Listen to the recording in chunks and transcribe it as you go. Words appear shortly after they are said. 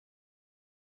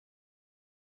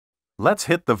Let's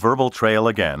hit the verbal trail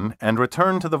again and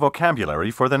return to the vocabulary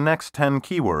for the next 10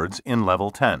 keywords in Level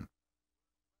 10.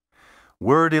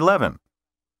 Word 11.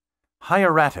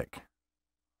 Hieratic.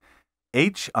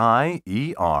 H-I-E-R-A-T-I-C.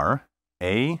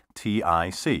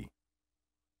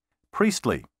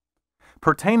 Priestly.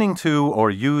 Pertaining to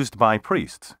or used by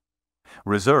priests.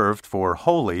 Reserved for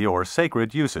holy or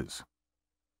sacred uses.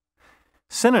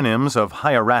 Synonyms of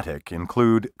hieratic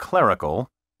include clerical,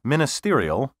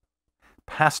 ministerial,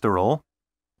 pastoral,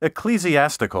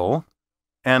 ecclesiastical,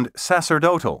 and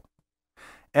sacerdotal.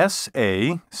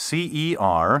 S-A-C-E-R-D-O-T-A-L.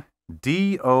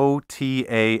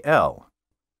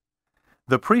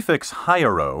 The prefix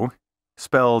hiero,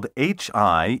 spelled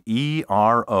H-I-E-R-O,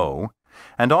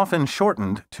 and often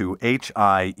shortened to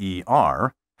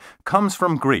H-I-E-R, comes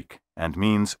from Greek and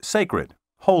means sacred,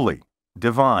 holy,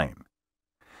 divine.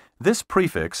 This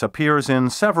prefix appears in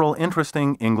several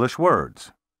interesting English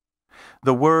words.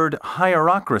 The word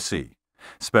hierocracy,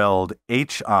 spelled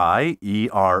H-I-E-R-O-C-R-A-C-Y,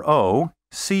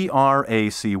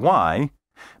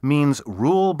 means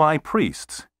rule by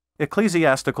priests,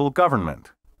 ecclesiastical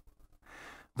government.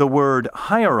 The word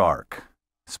hierarch,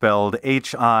 spelled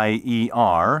H-I-E-R-A-R-C-H,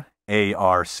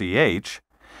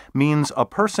 means a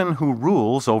person who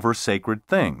rules over sacred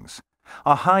things,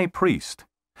 a high priest,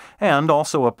 and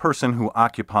also a person who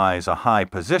occupies a high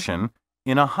position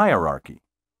in a hierarchy.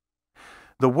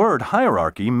 The word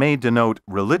hierarchy may denote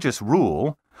religious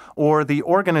rule or the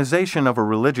organization of a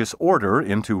religious order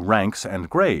into ranks and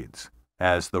grades,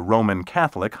 as the Roman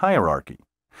Catholic hierarchy.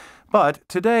 But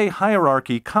today,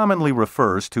 hierarchy commonly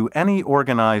refers to any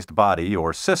organized body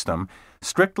or system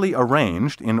strictly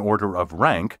arranged in order of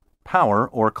rank, power,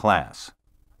 or class.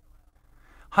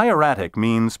 Hieratic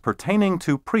means pertaining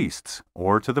to priests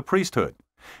or to the priesthood,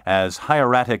 as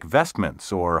hieratic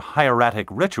vestments or hieratic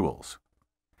rituals.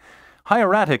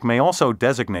 Hieratic may also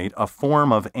designate a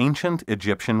form of ancient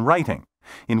Egyptian writing,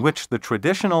 in which the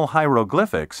traditional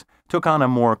hieroglyphics took on a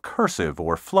more cursive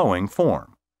or flowing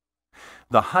form.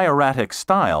 The hieratic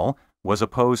style was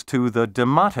opposed to the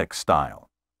demotic style.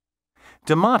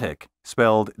 Demotic,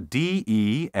 spelled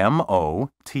D-E-M-O-T-I-C,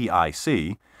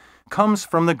 comes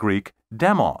from the Greek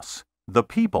demos, the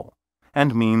people,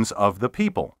 and means of the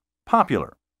people,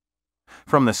 popular.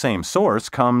 From the same source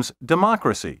comes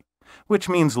democracy, which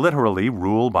means literally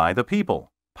rule by the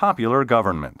people, popular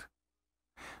government.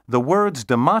 The words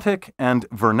demotic and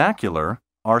vernacular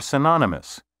are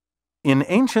synonymous. In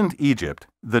ancient Egypt,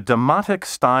 the demotic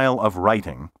style of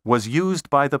writing was used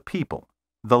by the people,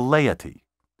 the laity.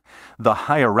 The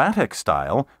hieratic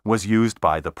style was used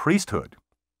by the priesthood.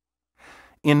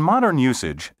 In modern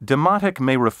usage, demotic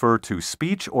may refer to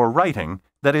speech or writing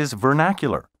that is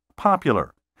vernacular,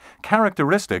 popular,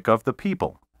 characteristic of the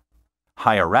people.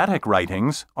 Hieratic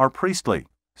writings are priestly,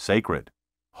 sacred,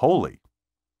 holy.